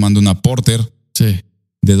 Me estoy tomando una porter. sí,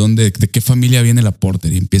 ¿De qué familia viene la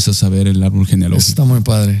porter? Y empiezas a ver el árbol eso genealógico. está muy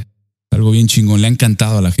padre. Algo bien chingón, le ha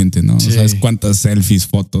encantado a la gente, ¿no? Sí. No sabes cuántas selfies,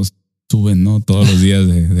 fotos suben, ¿no? Todos los días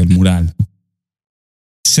del mural.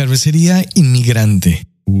 Cervecería Inmigrante.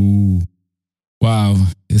 Wow,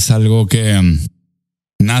 es algo que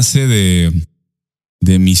nace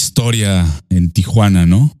de mi historia en Tijuana,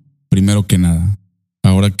 ¿no? Primero que nada.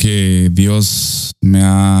 Ahora que Dios me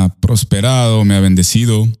ha prosperado, me ha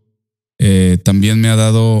bendecido, también me ha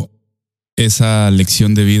dado esa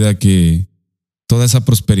lección de vida que toda esa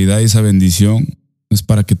prosperidad y esa bendición es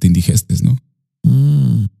para que te indigestes, ¿no?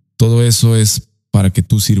 Todo eso es para que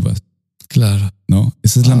tú sirvas, Claro. ¿no?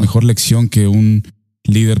 Esa es la mejor lección que un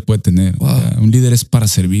líder puede tener. Wow. O sea, un líder es para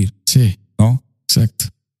servir, Sí, ¿no? exacto.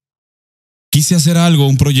 quise hacer algo,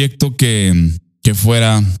 un proyecto que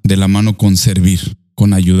fuera de la mano con servir,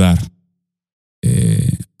 con ayudar.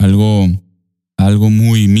 Algo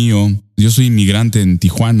muy mío. Yo soy inmigrante en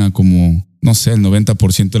Tijuana, como, no sé, el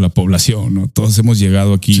 90% de la población, ¿no? Todos hemos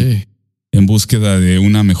llegado aquí en búsqueda de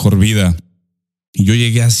una mejor vida. Y yo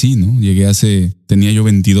llegué así, ¿no? Tenía yo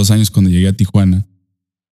 22 años cuando llegué a Tijuana,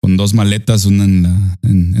 con 2 maletas, una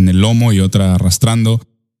en el lomo y otra arrastrando,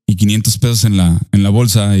 y 500 pesos en la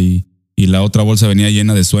bolsa, y la otra bolsa venía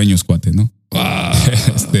llena de sueños, cuate, ¿no? Wow,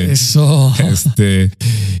 eso.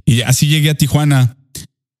 Y así llegué a Tijuana.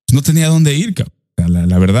 No tenía dónde ir, cabrón,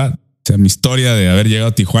 la verdad. O sea, mi historia de haber llegado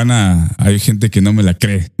a Tijuana, hay gente que no me la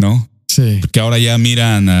cree, ¿no? Sí. Porque ahora ya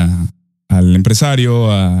miran al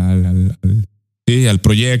empresario, al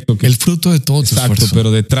proyecto. El fruto de todo tu esfuerzo. Exacto,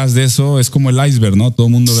 pero detrás de eso es como el iceberg, ¿no? Todo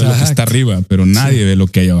el mundo ve lo que está arriba, pero nadie ve lo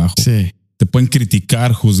que hay abajo. Sí. Te pueden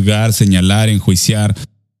criticar, juzgar, señalar, enjuiciar,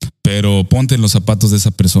 pero ponte en los zapatos de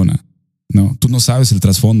esa persona. No, tú no sabes el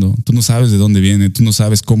trasfondo, tú no sabes de dónde viene, tú no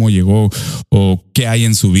sabes cómo llegó o qué hay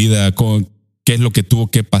en su vida, qué es lo que tuvo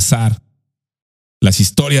que pasar, las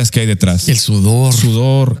historias que hay detrás. El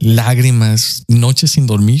sudor, lágrimas, noches sin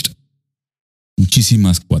dormir.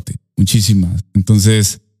 Muchísimas, cuate, muchísimas.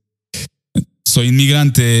 Entonces, soy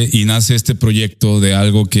inmigrante y nace este proyecto de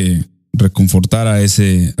algo que reconfortara a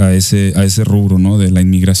ese rubro, ¿no? De la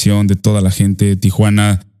inmigración, de toda la gente.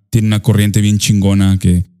 Tijuana tiene una corriente bien chingona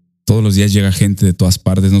que todos los días llega gente de todas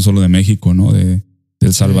partes, no solo de México, ¿no? De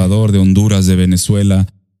El Salvador, de Honduras, de Venezuela.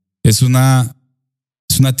 Es una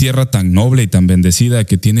tierra tan noble y tan bendecida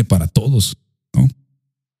que tiene para todos, ¿no?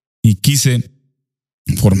 Y quise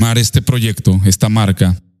formar este proyecto, esta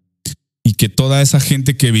marca, y que toda esa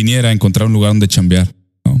gente que viniera a encontrar un lugar donde chambear,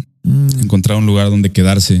 ¿no? Encontrar un lugar donde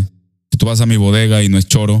quedarse. Si tú vas a mi bodega y no es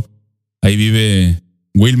choro, ahí vive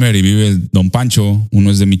Wilmer y vive Don Pancho.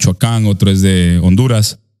 Uno es de Michoacán, otro es de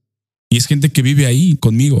Honduras. Y es gente que vive ahí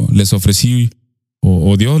conmigo. Les ofrecí,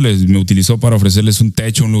 o Dios me utilizó para ofrecerles un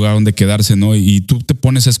techo, un lugar donde quedarse, ¿no? Y tú te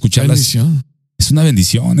pones a escuchar bendición. Es una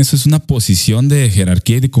bendición, eso es una posición de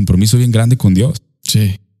jerarquía y de compromiso bien grande con Dios.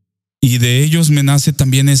 Sí. Y de ellos me nace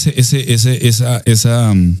también esa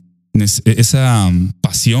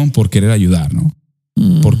pasión por querer ayudar, ¿no?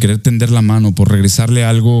 Por querer tender la mano, por regresarle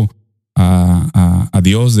algo a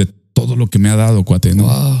Dios de todo lo que me ha dado, cuate, ¿no?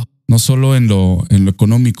 Wow. No solo en lo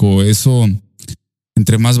económico, eso,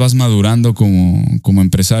 entre más vas madurando como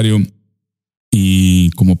empresario y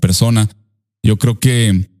como persona, yo creo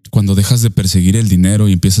que cuando dejas de perseguir el dinero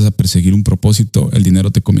y empiezas a perseguir un propósito, el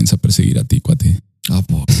dinero te comienza a perseguir a ti, cuate.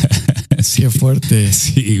 Sí. Qué fuerte.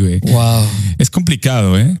 Sí, güey. Wow. Es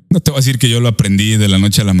complicado, ¿eh? No te voy a decir que yo lo aprendí de la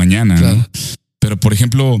noche a la mañana, claro, ¿no? Pero, por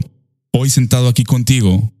ejemplo, hoy sentado aquí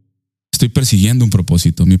contigo, estoy persiguiendo un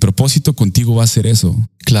propósito. Mi propósito contigo va a ser eso.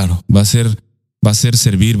 Claro. Va a ser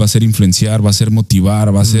servir, va a ser influenciar, va a ser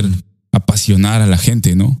motivar, va a ser apasionar a la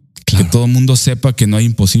gente, ¿no? Claro. Que todo el mundo sepa que no hay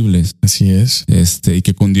imposibles. Así es. Y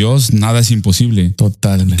que con Dios nada es imposible.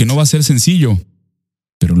 Totalmente. Y que no va a ser sencillo,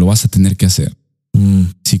 pero lo vas a tener que hacer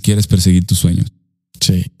si quieres perseguir tus sueños.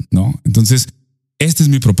 Sí. ¿No? Entonces, este es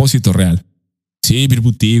mi propósito real. Sí, Beer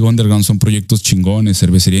Boutique, Underground son proyectos chingones,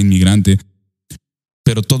 cervecería inmigrante,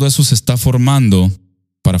 pero todo eso se está formando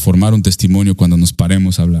para formar un testimonio cuando nos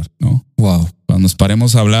paremos a hablar, ¿no? Wow. Cuando nos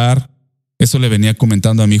paremos a hablar, eso le venía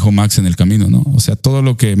comentando a mi hijo Max en el camino, ¿no? O sea, todo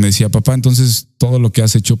lo que me decía, papá, entonces todo lo que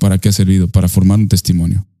has hecho, ¿para qué ha servido? Para formar un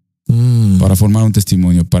testimonio. Para formar un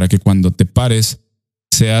testimonio, para que cuando te pares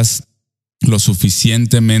seas lo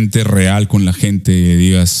suficientemente real con la gente y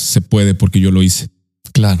digas, se puede porque yo lo hice.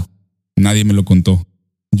 Claro. Nadie me lo contó.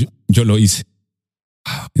 Yo lo hice.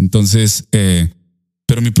 Entonces,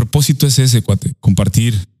 pero mi propósito es ese, cuate,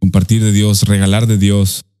 compartir de Dios, regalar de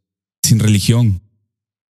Dios, sin religión.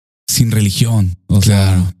 O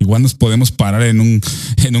sea, igual nos podemos parar en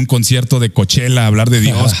un concierto de Coachella a hablar de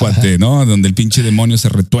Dios, cuate, ¿no? Donde el pinche demonio se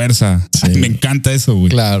retuerza. Sí. Me encanta eso, güey.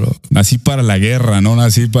 Claro. Nací para la guerra, no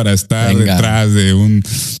nací para estar detrás de un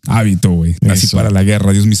hábito, güey. Nací para la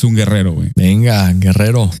guerra. Dios me hizo un guerrero, güey. Venga,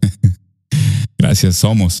 guerrero. Gracias,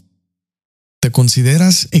 somos. ¿Te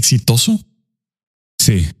consideras exitoso?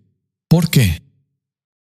 Sí. ¿Por qué?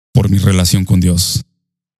 Por mi relación con Dios.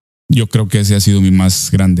 Yo creo que ese ha sido mi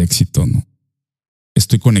más grande éxito, ¿no?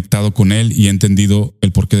 Estoy conectado con Él y he entendido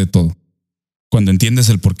el porqué de todo. Cuando entiendes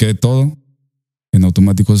el porqué de todo, en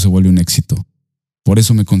automático se vuelve un éxito. Por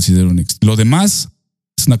eso me considero un éxito. Lo demás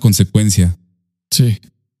es una consecuencia. Sí.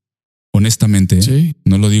 Honestamente, sí.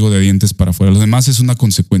 No lo digo de dientes para afuera. Lo demás es una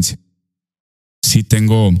consecuencia. Sí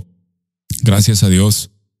tengo, gracias a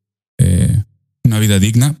Dios, una vida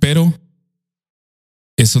digna, pero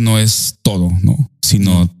eso no es todo, ¿no?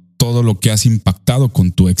 Sino todo lo que has impactado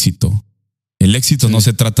con tu éxito. El éxito no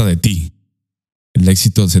se trata de ti. El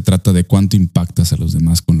éxito se trata de cuánto impactas a los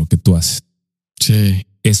demás con lo que tú haces. Sí.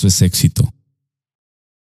 Eso es éxito.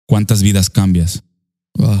 ¿Cuántas vidas cambias?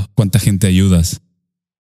 Wow. ¿Cuánta gente ayudas?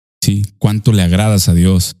 ¿Sí? ¿Cuánto le agradas a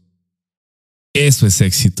Dios? Eso es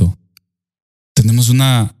éxito. Tenemos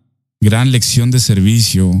una gran lección de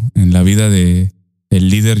servicio en la vida de el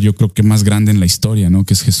líder, yo creo que más grande en la historia, ¿no?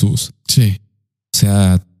 Que es Jesús. Sí. O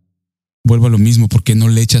sea, vuelvo a lo mismo. ¿Por qué no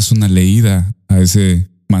le echas una leída a ese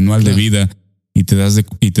manual de vida y te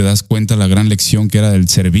das cuenta la gran lección que era del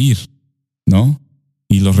servir, ¿no?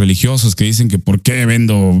 Y los religiosos que dicen que ¿por qué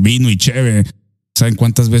vendo vino y cheve? ¿Saben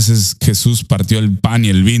cuántas veces Jesús partió el pan y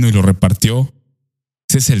el vino y lo repartió?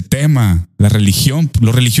 Ese es el tema, la religión.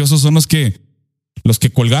 Los religiosos son los que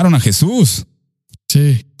colgaron a Jesús.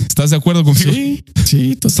 Sí. ¿Estás de acuerdo conmigo? Sí,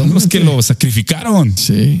 sí, totalmente. Son los que lo sacrificaron.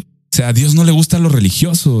 Sí. O sea, a Dios no le gustan los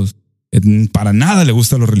religiosos. Para nada le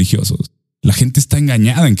gustan los religiosos. La gente está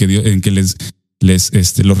engañada en que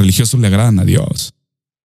los religiosos le agradan a Dios.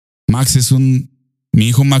 Mi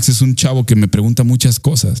hijo Max es un chavo que me pregunta muchas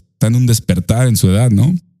cosas. Está en un despertar en su edad,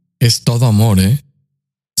 ¿no? Es todo amor, ¿eh?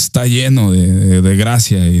 Está lleno de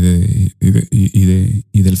gracia y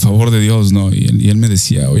del favor de Dios, ¿no? Y él me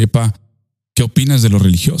decía, oye, pa, ¿qué opinas de los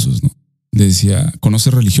religiosos, no? Le decía,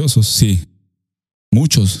 ¿conoces religiosos? Sí.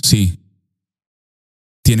 ¿Muchos? Sí.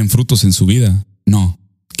 ¿Tienen frutos en su vida? No.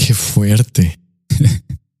 Qué fuerte.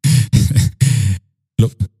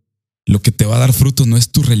 Lo que te va a dar fruto no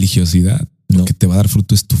es tu religiosidad. No. Lo que te va a dar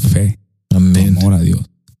fruto es tu fe. Amén. Tu amor a Dios.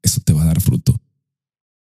 Eso te va a dar fruto.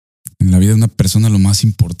 En la vida de una persona lo más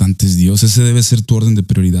importante es Dios. Ese debe ser tu orden de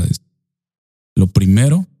prioridades. Lo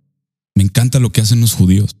primero, me encanta lo que hacen los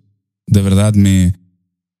judíos. De verdad,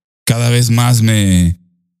 cada vez más me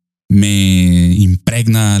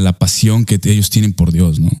impregna la pasión que ellos tienen por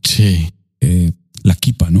Dios, ¿no? Sí. La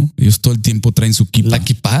kippah, ¿no? Ellos todo el tiempo traen su kippah. La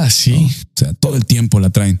kippah, sí. ¿No? O sea, todo el tiempo la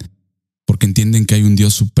traen porque entienden que hay un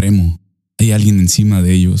Dios supremo. Hay alguien encima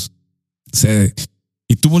de ellos. O sea,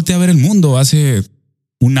 y tú volteas a ver el mundo. Hace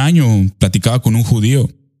un año platicaba con un judío.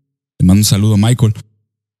 Le mando un saludo a Michael,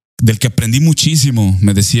 del que aprendí muchísimo.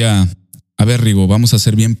 Me decía, a ver, Rigo, vamos a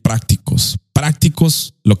ser bien prácticos.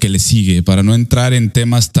 Prácticos lo que le sigue para no entrar en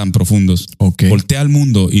temas tan profundos. Okay. Voltea al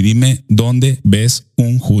mundo y dime dónde ves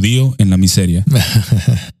un judío en la miseria.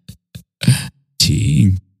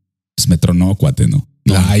 Sí, pues me tronó, cuate, ¿no?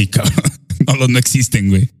 No hay, cabrón. No existen,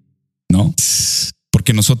 güey. ¿No?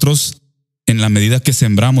 Porque nosotros, en la medida que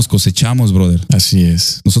sembramos, cosechamos, brother. Así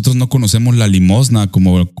es. Nosotros no conocemos la limosna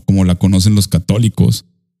como la conocen los católicos.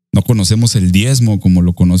 No conocemos el diezmo como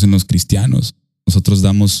lo conocen los cristianos. Nosotros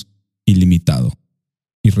damos ilimitado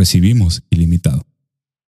y recibimos ilimitado.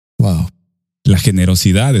 Wow. La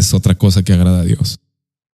generosidad es otra cosa que agrada a Dios.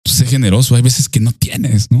 Sé generoso. Hay veces que no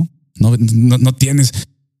tienes, ¿no? No tienes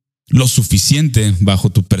lo suficiente bajo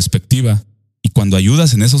tu perspectiva. Y cuando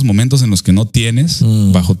ayudas en esos momentos en los que no tienes,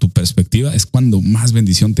 bajo tu perspectiva, es cuando más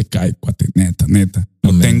bendición te cae, cuate. Neta.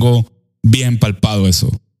 Lo tengo bien palpado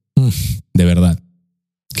eso. De verdad.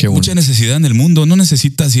 Qué bueno. Mucha necesidad en el mundo. No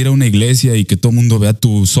necesitas ir a una iglesia y que todo el mundo vea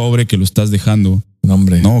tu sobre que lo estás dejando. No,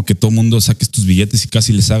 hombre. No, que todo el mundo saques tus billetes y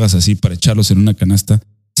casi les hagas así para echarlos en una canasta.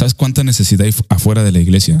 ¿Sabes cuánta necesidad hay afuera de la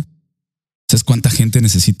iglesia? ¿Sabes cuánta gente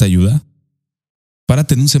necesita ayuda?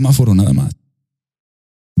 Párate en un semáforo nada más.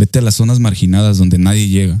 Vete a las zonas marginadas donde nadie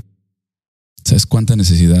llega. ¿Sabes cuánta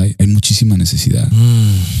necesidad hay? Hay muchísima necesidad.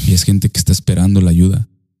 Y es gente que está esperando la ayuda.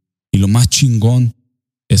 Y lo más chingón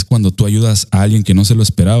es cuando tú ayudas a alguien que no se lo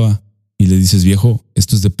esperaba y le dices, viejo,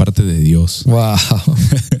 esto es de parte de Dios. Wow.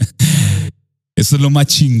 Eso es lo más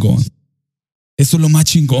chingón. Eso es lo más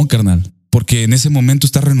chingón, carnal. Porque en ese momento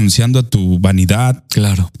estás renunciando a tu vanidad.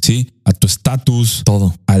 Claro. ¿Sí? A tu estatus.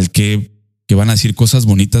 Todo. Al que van a decir cosas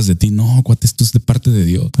bonitas de ti. No, cuate, esto es de parte de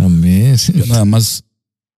Dios. Amén. Yo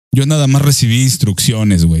nada más recibí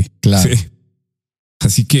instrucciones, güey. Claro. Sí.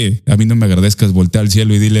 Así que a mí no me agradezcas, voltea al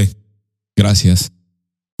cielo y dile gracias.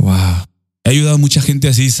 Wow. He ayudado a mucha gente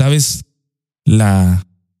así, ¿sabes? La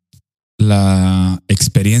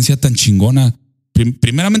experiencia tan chingona.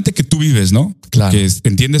 Primeramente que tú vives, ¿no? Claro. Que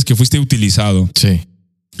entiendes que fuiste utilizado. Sí.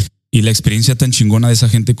 Y la experiencia tan chingona de esa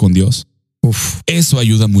gente con Dios. Uf. Eso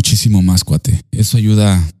ayuda muchísimo más, cuate. Eso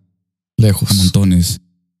ayuda lejos. A montones.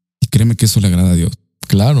 Y créeme que eso le agrada a Dios.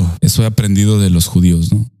 Claro. Eso he aprendido de los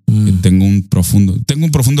judíos, ¿no? Que tengo un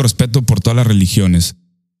profundo respeto por todas las religiones.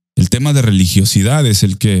 El tema de religiosidad es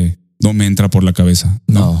el que no me entra por la cabeza.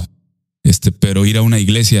 No. Pero ir a una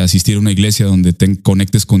iglesia, asistir a una iglesia donde te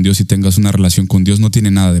conectes con Dios y tengas una relación con Dios no tiene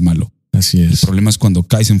nada de malo. Así es. El problema es cuando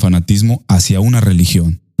caes en fanatismo hacia una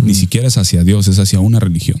religión. Ni siquiera es hacia Dios, es hacia una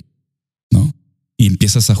religión. ¿no? Y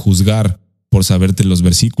empiezas a juzgar por saberte los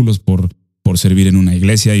versículos, por servir en una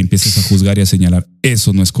iglesia, y empiezas a juzgar y a señalar.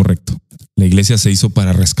 Eso no es correcto. La iglesia se hizo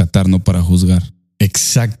para rescatar, no para juzgar.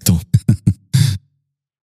 Exacto.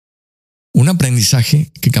 Un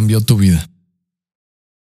aprendizaje que cambió tu vida.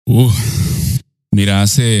 Mira,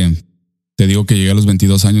 te digo que llegué a los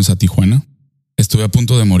 22 años a Tijuana. Estuve a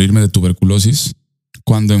punto de morirme de tuberculosis.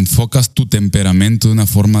 Cuando enfocas tu temperamento de una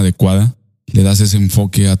forma adecuada, le das ese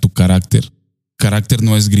enfoque a tu carácter. Carácter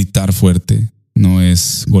no es gritar fuerte, no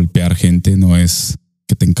es golpear gente, no es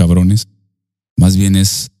que te encabrones. Más bien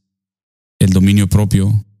es el dominio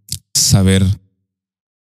propio, saber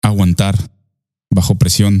aguantar bajo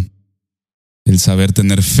presión, el saber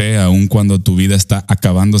tener fe aun cuando tu vida está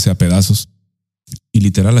acabándose a pedazos. Y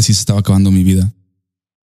literal así se estaba acabando mi vida.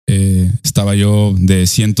 Estaba yo de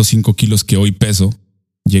 105 kilos que hoy peso,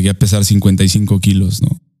 llegué a pesar 55 kilos,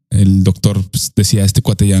 ¿no? El doctor decía, este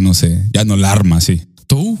cuate ya no la arma, sí.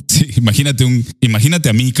 ¿Tú? Sí, imagínate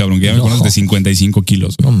a mí, cabrón, que ya me conoces de 55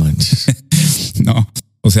 kilos. No manches. No,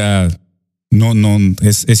 o sea, no,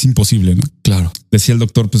 es imposible, ¿no? Claro. Decía el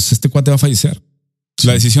doctor, pues este cuate va a fallecer. Sí.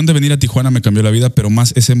 La decisión de venir a Tijuana me cambió la vida, pero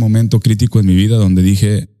más ese momento crítico en mi vida donde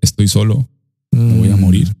dije, estoy solo, me voy a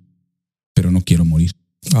morir, pero no quiero morir.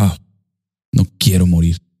 No quiero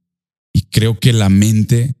morir. Y creo que la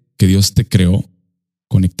mente que Dios te creó,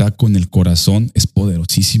 conectada con el corazón, es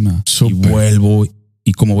poderosísima. Super. Y vuelvo,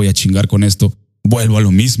 ¿y cómo voy a chingar con esto? Vuelvo a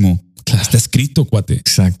lo mismo. Claro. Está escrito, cuate.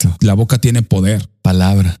 Exacto. La boca tiene poder.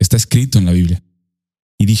 Palabra. Está escrito en la Biblia.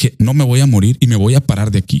 Y dije, no me voy a morir y me voy a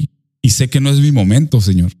parar de aquí. Y sé que no es mi momento,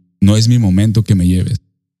 Señor. No es mi momento que me lleves.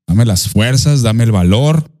 Dame las fuerzas, dame el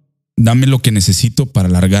valor, dame lo que necesito para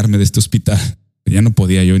largarme de este hospital. Ya no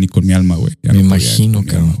podía yo ni con mi alma, güey. Me imagino,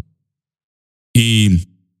 cabrón. Y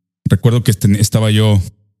recuerdo que estaba yo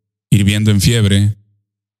hirviendo en fiebre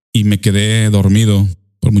y me quedé dormido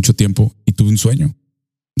por mucho tiempo y tuve un sueño,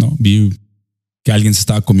 ¿no? Vi que alguien se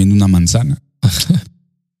estaba comiendo una manzana.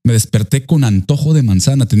 Me desperté con antojo de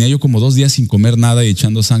manzana. Tenía yo como 2 días sin comer nada y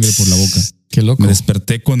echando sangre por la boca. Qué loco. Me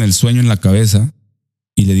desperté con el sueño en la cabeza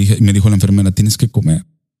y me dijo la enfermera, tienes que comer.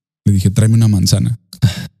 Le dije, tráeme una manzana.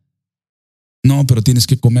 No, pero tienes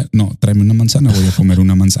que comer. No, tráeme una manzana, voy a comer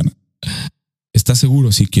una manzana. ¿Estás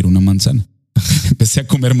seguro? Sí, quiero una manzana. Empecé a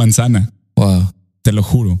comer manzana. Wow. Te lo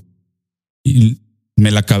juro. Y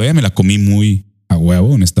me la comí muy a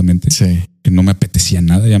huevo, honestamente. Sí. Que no me apetecía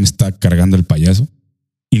nada, ya me estaba cargando el payaso.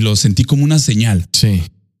 Y lo sentí como una señal. Sí.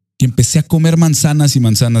 Y empecé a comer manzanas y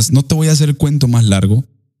manzanas. No te voy a hacer el cuento más largo.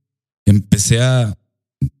 Empecé a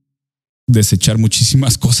desechar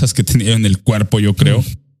muchísimas cosas que tenía en el cuerpo, yo creo.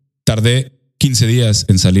 Tardé 15 días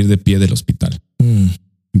en salir de pie del hospital.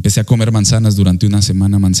 Empecé a comer manzanas durante una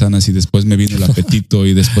semana, y después me vino el apetito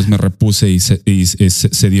y después me repuse y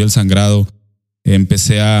se dio el sangrado.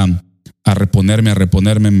 Empecé a reponerme,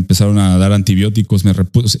 me empezaron a dar antibióticos, me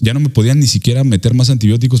repuse. Ya no me podían ni siquiera meter más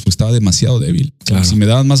antibióticos porque estaba demasiado débil. Claro. Si me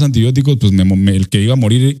daban más antibióticos, pues el que iba a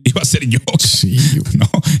morir iba a ser yo. Sí. No,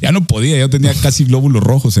 ya no podía, yo tenía casi glóbulos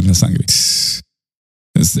rojos en la sangre.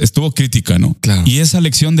 Estuvo crítica, ¿no? Claro. Y esa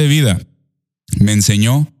lección de vida me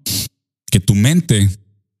enseñó que tu mente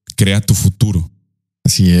crea tu futuro.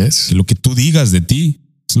 Así es. Que lo que tú digas de ti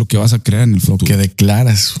es lo que vas a crear en el futuro. Lo que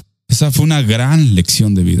declaras. Esa fue una gran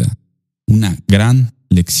lección de vida. Una gran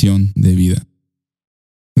lección de vida.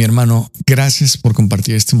 Mi hermano, gracias por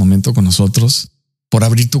compartir este momento con nosotros, por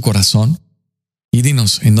abrir tu corazón. Y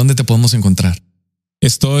dinos, ¿en dónde te podemos encontrar?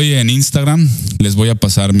 Estoy en Instagram. Les voy a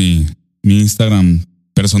pasar mi Instagram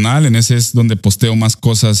personal. En ese es donde posteo más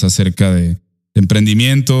cosas acerca de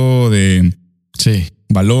emprendimiento, de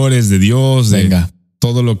valores, de Dios, de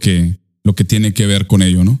todo lo que tiene que ver con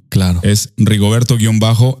ello, ¿no? Claro. Es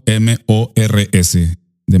Rigoberto-MORS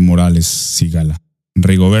de Morales Sigala.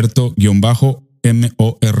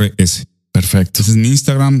 Rigoberto-MORS. Perfecto. Ese es mi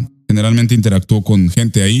Instagram. Generalmente interactúo con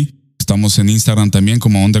gente ahí. Estamos en Instagram también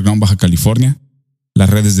como Underground Baja California. Las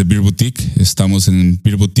redes de Beer Boutique. Estamos en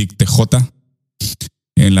Beer Boutique TJ.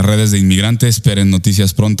 En las redes de Inmigrante. Esperen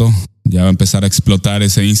noticias pronto. Ya va a empezar a explotar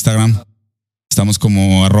ese Instagram. Estamos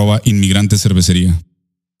como @inmigrantecervecería.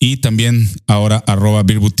 Y también ahora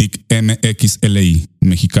 @Beer Boutique MXLI,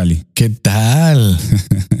 Mexicali. ¿Qué tal?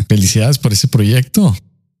 Felicidades por ese proyecto.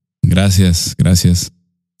 Gracias.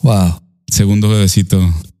 Wow. Segundo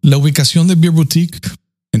bebecito. La ubicación de Beer Boutique.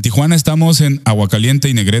 En Tijuana estamos en Aguacaliente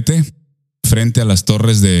y Negrete, frente a las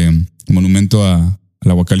torres de Monumento al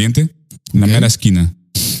Agua Caliente, en la mera esquina,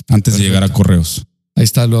 antes de llegar a Correos. Ahí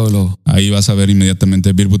está luego. Ahí vas a ver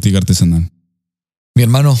inmediatamente Beer Boutique Artesanal. Mi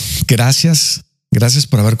hermano, gracias. Gracias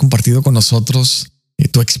por haber compartido con nosotros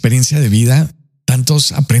tu experiencia de vida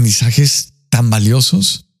tantos aprendizajes tan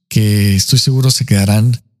valiosos que estoy seguro se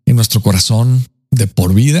quedarán en nuestro corazón de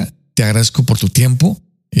por vida. Te agradezco por tu tiempo.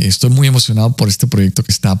 Estoy muy emocionado por este proyecto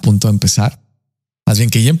que está a punto de empezar. Más bien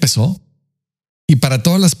que ya empezó. Y para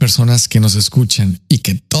todas las personas que nos escuchan y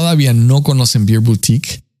que todavía no conocen Beer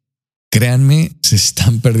Boutique, créanme, se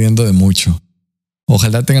están perdiendo de mucho.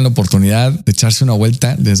 Ojalá tengan la oportunidad de echarse una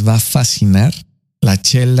vuelta. Les va a fascinar la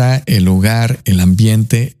chela, el lugar, el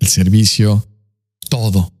ambiente, el servicio,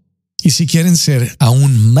 todo. Y si quieren ser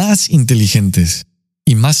aún más inteligentes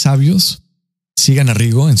y más sabios, sigan a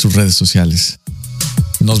Rigo en sus redes sociales.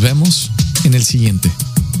 Nos vemos en el siguiente.